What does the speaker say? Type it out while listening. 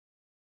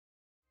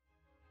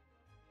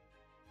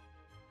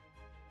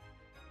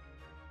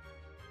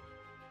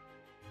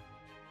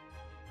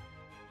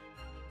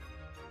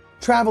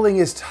Traveling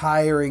is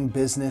tiring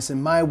business,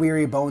 and my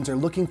weary bones are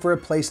looking for a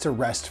place to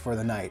rest for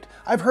the night.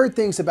 I've heard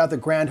things about the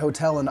Grand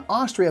Hotel in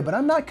Austria, but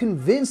I'm not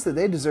convinced that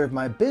they deserve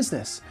my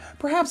business.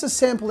 Perhaps a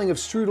sampling of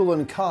strudel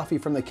and coffee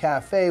from the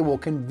cafe will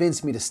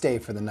convince me to stay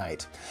for the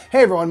night.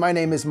 Hey everyone, my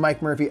name is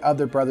Mike Murphy of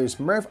the Brothers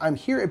Murph. I'm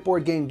here at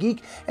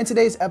BoardGameGeek, and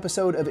today's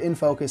episode of In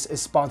Focus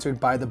is sponsored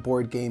by the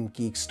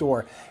BoardGameGeek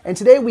store. And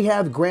today we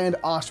have Grand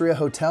Austria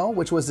Hotel,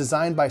 which was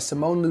designed by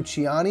Simone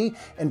Luciani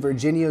and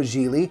Virginio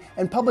Gigli,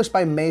 and published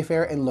by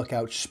Mayfair and Lookout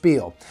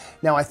Spiel.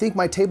 Now I think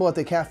my table at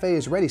the cafe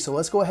is ready, so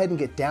let's go ahead and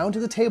get down to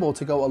the table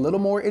to go a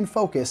little more in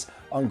focus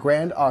on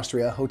Grand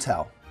Austria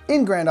Hotel.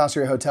 In Grand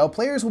Austria Hotel,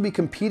 players will be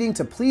competing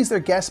to please their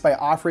guests by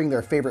offering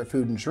their favorite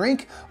food and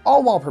drink,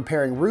 all while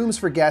preparing rooms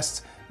for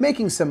guests,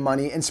 making some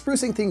money, and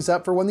sprucing things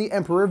up for when the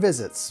Emperor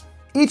visits.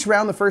 Each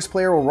round, the first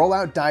player will roll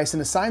out dice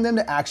and assign them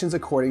to actions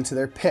according to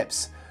their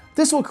pips.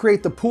 This will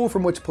create the pool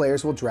from which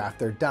players will draft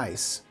their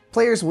dice.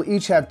 Players will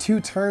each have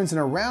 2 turns in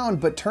a round,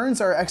 but turns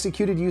are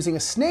executed using a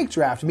snake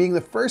draft, meaning the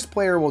first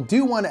player will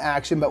do one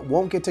action but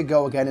won't get to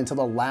go again until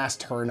the last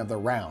turn of the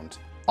round.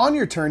 On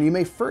your turn, you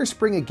may first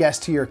bring a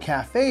guest to your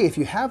cafe if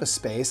you have a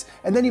space,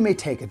 and then you may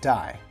take a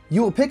die.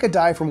 You will pick a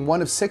die from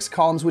one of 6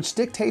 columns, which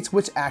dictates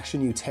which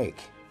action you take.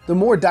 The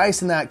more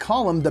dice in that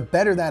column, the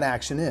better that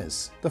action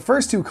is. The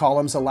first 2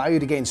 columns allow you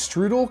to gain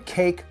strudel,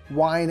 cake,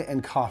 wine,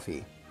 and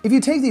coffee. If you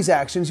take these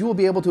actions, you will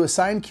be able to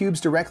assign cubes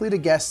directly to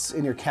guests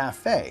in your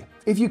cafe.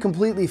 If you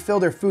completely fill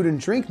their food and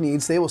drink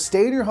needs, they will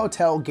stay in your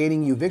hotel,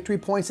 gaining you victory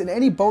points and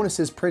any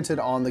bonuses printed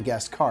on the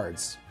guest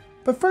cards.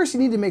 But first, you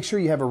need to make sure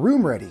you have a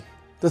room ready.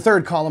 The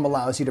third column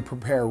allows you to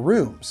prepare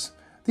rooms.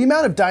 The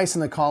amount of dice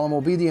in the column will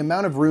be the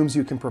amount of rooms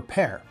you can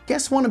prepare.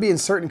 Guests want to be in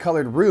certain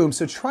colored rooms,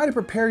 so try to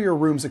prepare your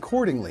rooms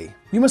accordingly.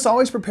 You must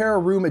always prepare a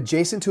room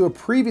adjacent to a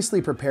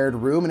previously prepared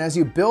room, and as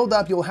you build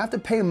up, you'll have to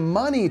pay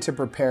money to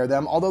prepare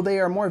them, although they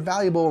are more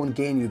valuable and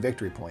gain you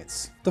victory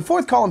points. The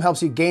fourth column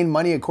helps you gain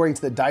money according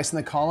to the dice in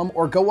the column,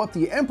 or go up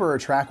the Emperor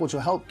track, which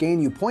will help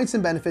gain you points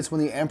and benefits when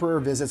the Emperor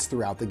visits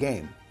throughout the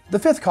game. The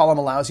fifth column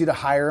allows you to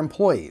hire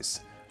employees.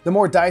 The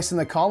more dice in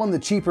the column, the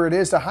cheaper it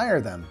is to hire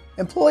them.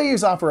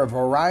 Employees offer a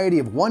variety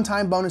of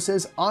one-time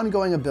bonuses,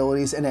 ongoing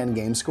abilities, and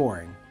endgame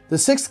scoring. The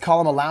sixth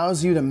column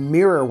allows you to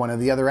mirror one of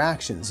the other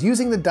actions,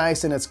 using the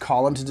dice in its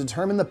column to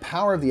determine the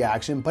power of the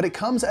action, but it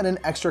comes at an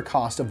extra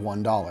cost of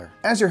 $1.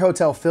 As your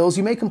hotel fills,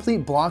 you may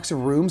complete blocks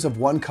of rooms of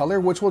one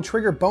color, which will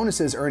trigger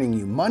bonuses earning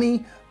you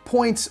money,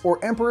 points,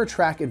 or Emperor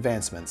track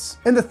advancements.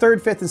 In the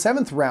 3rd, 5th,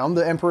 and 7th round,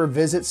 the Emperor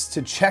visits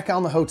to check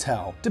on the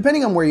hotel.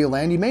 Depending on where you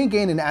land, you may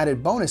gain an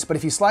added bonus, but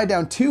if you slide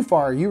down too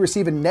far, you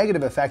receive a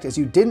negative effect as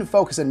you didn't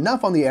focus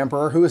enough on the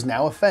Emperor, who is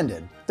now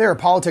offended. There are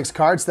politics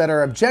cards that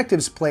are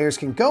objectives players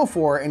can go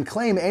for and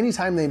claim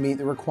anytime they meet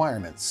the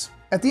requirements.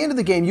 At the end of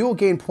the game, you will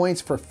gain points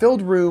for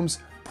filled rooms,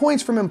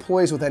 points from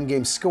employees with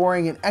endgame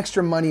scoring, and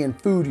extra money and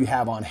food you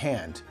have on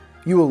hand.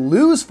 You will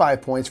lose 5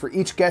 points for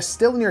each guest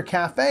still in your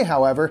cafe,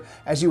 however,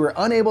 as you were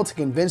unable to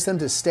convince them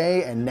to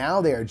stay and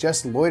now they are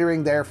just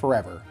loitering there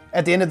forever.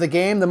 At the end of the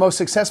game, the most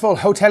successful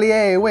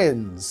hotelier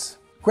wins.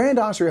 Grand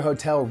Austria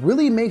Hotel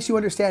really makes you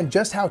understand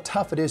just how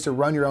tough it is to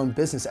run your own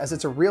business, as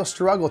it's a real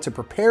struggle to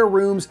prepare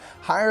rooms,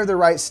 hire the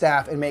right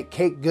staff, and make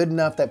cake good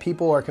enough that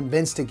people are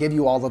convinced to give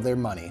you all of their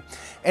money.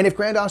 And if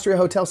Grand Austria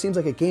Hotel seems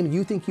like a game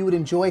you think you would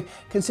enjoy,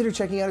 consider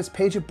checking out its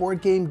page at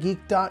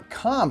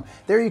BoardGameGeek.com.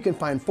 There you can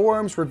find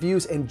forums,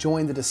 reviews, and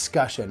join the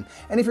discussion.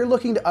 And if you're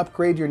looking to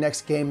upgrade your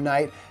next game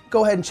night,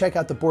 go ahead and check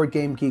out the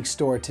BoardGameGeek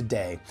store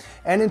today.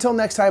 And until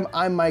next time,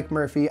 I'm Mike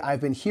Murphy.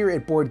 I've been here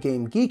at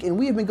BoardGameGeek, and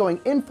we have been going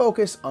in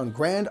focus on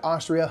Grand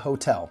Austria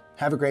Hotel.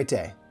 Have a great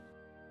day.